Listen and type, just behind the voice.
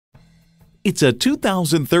It's a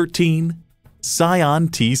 2013 Scion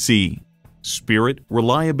TC. Spirit,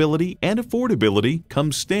 reliability, and affordability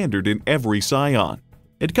come standard in every Scion.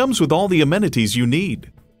 It comes with all the amenities you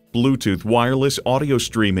need: Bluetooth wireless audio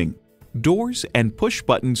streaming, doors and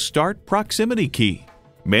push-button start proximity key,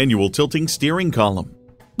 manual tilting steering column,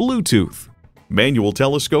 Bluetooth, manual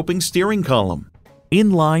telescoping steering column,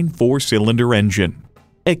 inline 4-cylinder engine,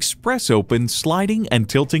 express open sliding and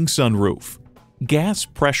tilting sunroof, gas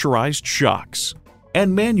pressurized shocks,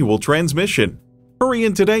 and manual transmission. Hurry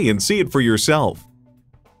in today and see it for yourself.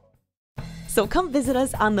 So come visit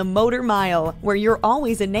us on the Motor Mile, where you're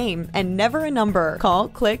always a name and never a number. Call,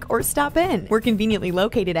 click, or stop in. We're conveniently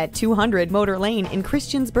located at 200 Motor Lane in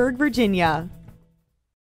Christiansburg, Virginia.